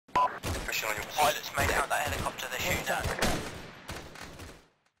position on your pilots made out that helicopter they're shooting at.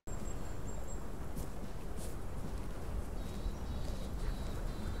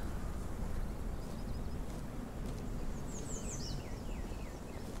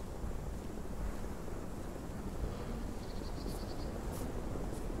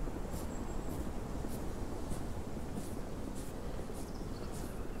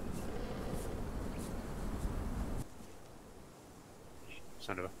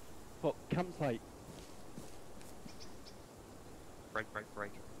 Send over. What? Campsite. Break.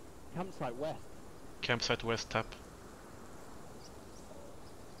 Campsite west. Campsite west, tap.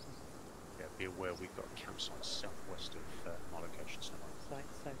 Yeah, be aware we've got a campsite southwest of my location somewhere. Site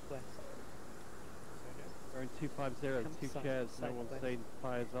southwest. We're in 250, two Campsite chairs, no southwest. one's saying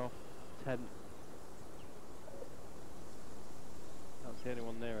fires off. Tent. Not the only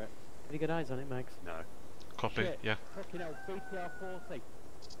one near it. Have you got eyes on it, Mags? No. Copy, Shit. yeah. Fucking hell, BTR 40.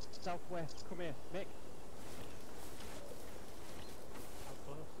 Southwest, come here, Mick.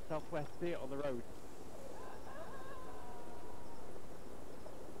 Southwest, see it on the road.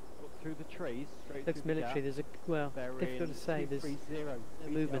 Look through the trees, straight Looks through military, the gap. there's a, well, They're difficult in to say, there's 230,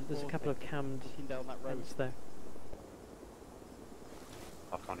 no movement, there's a BTR couple of 40, cammed looking down that road. tents there.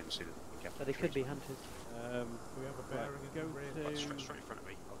 I can't even see the gap. But they could be hunters. We have a bearing go to... Straight in front of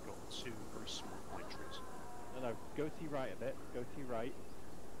me, I've got two very small pine trees. No, go to your right a bit, go to your right.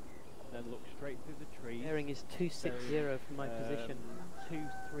 Then look straight through the trees. Bearing is 260 from my position.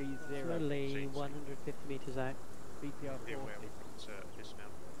 230. It's only 150 metres out. BTR 40. Be aware we've got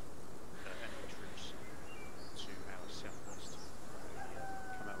dismount enemy troops to our southwest.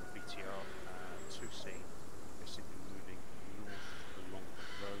 Come out of BTR 2C. They're simply moving north along the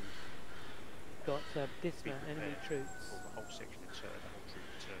road. Got dismount enemy troops. For the whole section in turn, the whole troop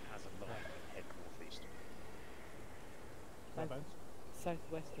in turn has a line and head northeast.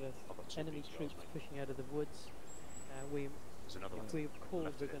 Southwest of us, I've got two enemy BTRs, troops mate. pushing out of the woods. There's another one. If we call,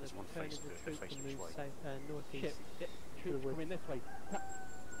 Left we're of it, going to there's one turn facing the the- troops facing and which move way? south, northeast. Troops wood. coming this way.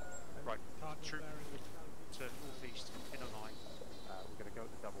 Right, troop turn northeast in a line. We're going to go at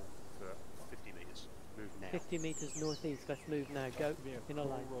the double for 50 metres. Move now. 50 metres northeast, let's move now, go, in a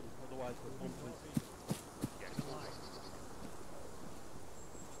line. Run, otherwise we're hunters. Yeah, in a line.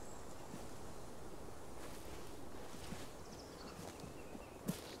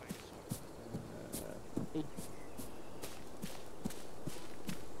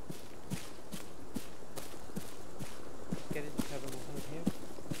 Get into cover, we'll hold here.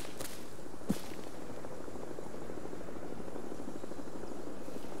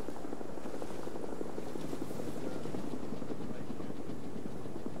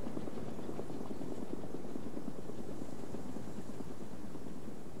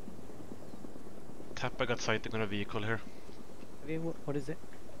 Tap, I got sighting on a vehicle here. Have you, what is it?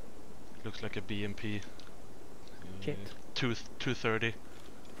 Looks like a BMP. Jet. 230.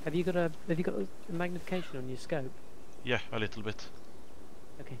 Have you got a magnification on your scope? Yeah, a little bit.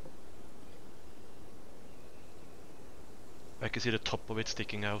 Okay. I can see the top of it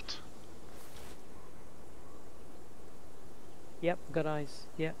sticking out. Yep, got eyes.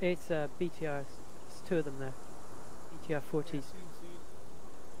 Yeah, it's BTRs. There's two of them there. BTR 40s.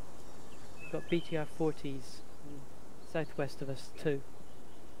 Got BTR 40s southwest of us, 2.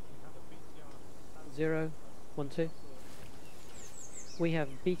 0, 1, 2. We have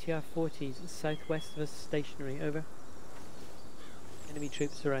BTR 40s southwest of us, stationary, over. Enemy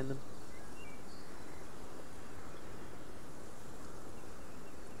troops around them.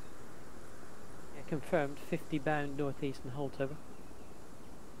 Yeah, confirmed, 50 bound northeast and halt, over.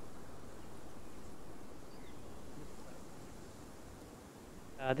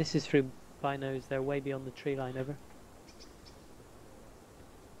 This is through binos, they're way beyond the tree line, over.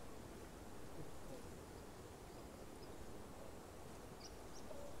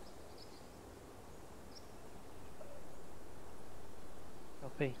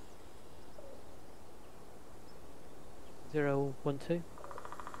 Copy. 0, 1, 2. My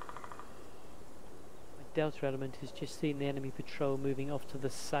Delta element has just seen the enemy patrol moving off to the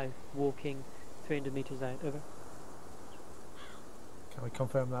south, walking 300 metres out, over. Can we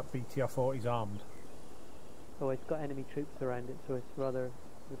confirm that BTR-40 is armed? Oh, it's got enemy troops around it, so it's rather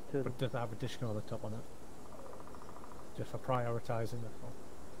with two of them. But does it have additional at the top on it? Just for prioritising, that's all.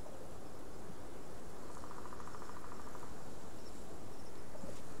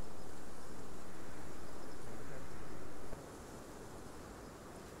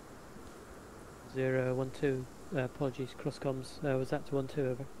 Zero, 1, 2. Apologies, cross comms. Was that to 1, 2,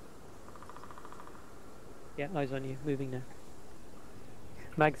 over? Yeah, eyes on you, moving now.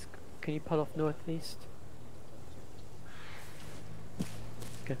 Mags, can you pull off northeast?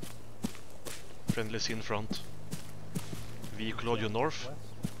 Okay. Friendlies in front. Vehicle audio north. West.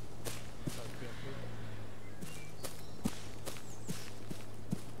 South BMP.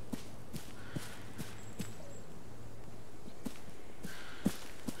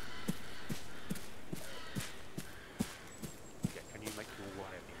 Yeah, can you make your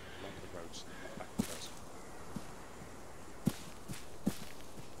way along the roads and walk back with us?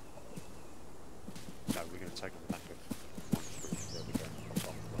 No, we're going to take on the back of one street where we're going across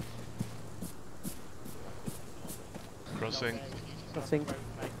on the right. Crossing. Crossing.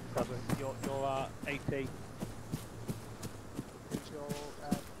 You're 80.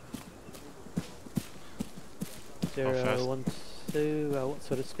 Zero, fast? 1, 2. What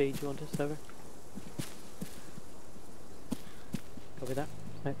sort of speed do you want us over? Copy that.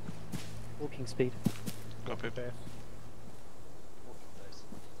 No. Walking speed. Copy. Base.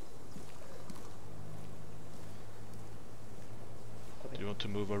 Do you want to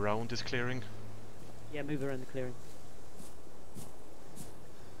move around this clearing? Yeah, move around the clearing.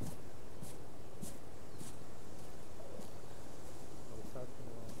 On the south and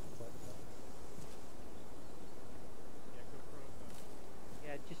the west.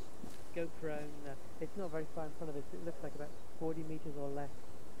 Yeah, just go prone. It's not very far in front of us. It looks like about 40 meters or less.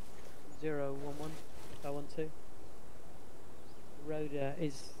 0, 1, 1, if I want to. The road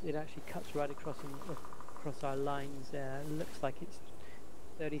it actually cuts right across our lines. It looks like it's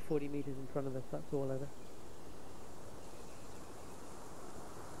 30, 40 meters in front of us. That's all over.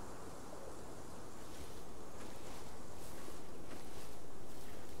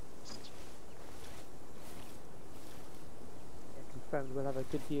 Yeah, confirmed. We'll have a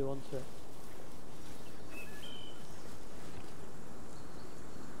good view onto it.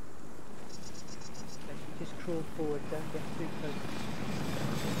 Just crawl forward, don't get too close.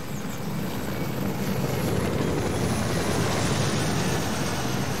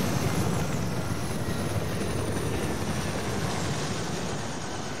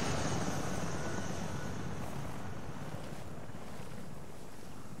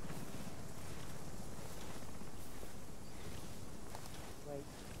 Wait,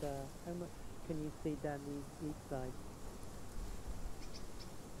 how much can you see down the east side?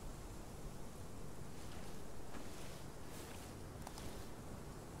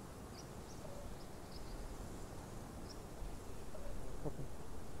 Copy.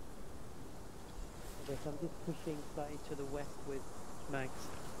 Okay, so I'm just pushing slightly to the west with mags.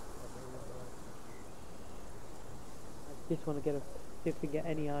 I just want to see if we get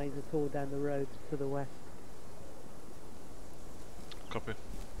any eyes at all down the road to the west. Copy.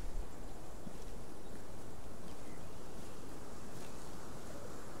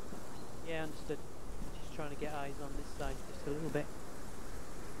 Yeah, understood. Just trying to get eyes on this side just a little bit.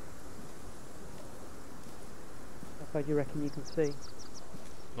 How far do you reckon you can see?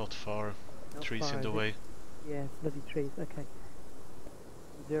 Not far. Not Trees far, in the is it? way. Yeah, bloody trees. Okay.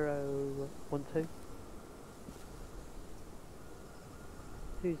 0, 1, 2.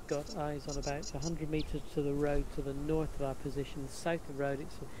 2's got eyes on about 100 metres to the road to the north of our position. South of the road,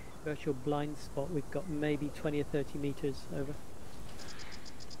 it's a virtual blind spot. We've got maybe 20 or 30 metres over.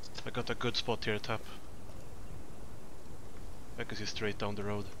 I got a good spot here, Tap. I can see straight down the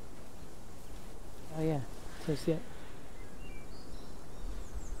road. Oh yeah, so yeah.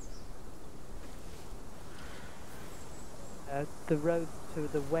 The road to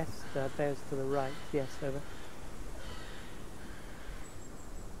the west bears to the right. Yes, over.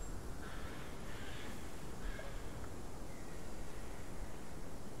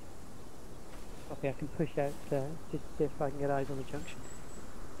 Copy, I can push out just to see if I can get eyes on the junction.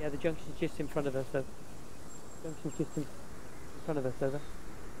 Yeah, the junction's just in front of us. The junction's just in front of us, over.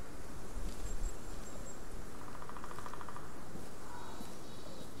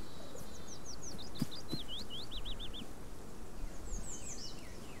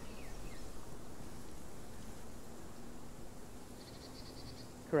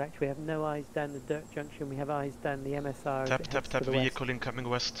 Correct, we have no eyes down the dirt junction, we have eyes down the MSR. Tap, vehicle incoming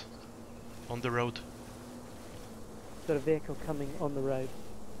west. On the road. Got a vehicle coming on the road.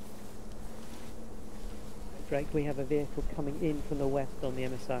 Drake, we have a vehicle coming in from the west on the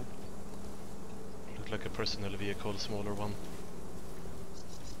MSR. Looked like a personnel vehicle, smaller one.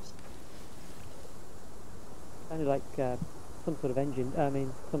 Sounded like some sort of engine,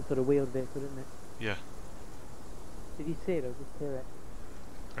 some sort of wheeled vehicle, didn't it? Yeah. Did you see it or just hear it?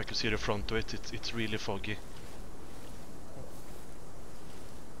 I can see the front of it, it's really foggy.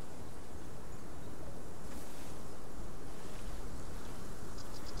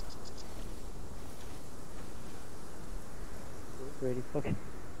 It's really foggy.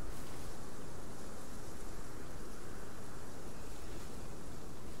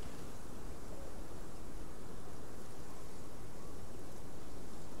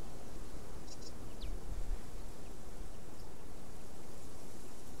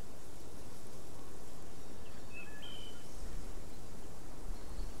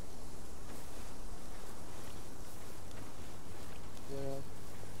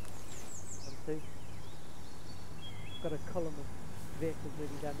 column of vehicles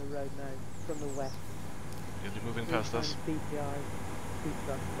moving down the road now from the west. Yeah, they're moving Three past us. times BPI, two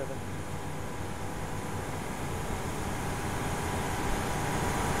trucks, whatever.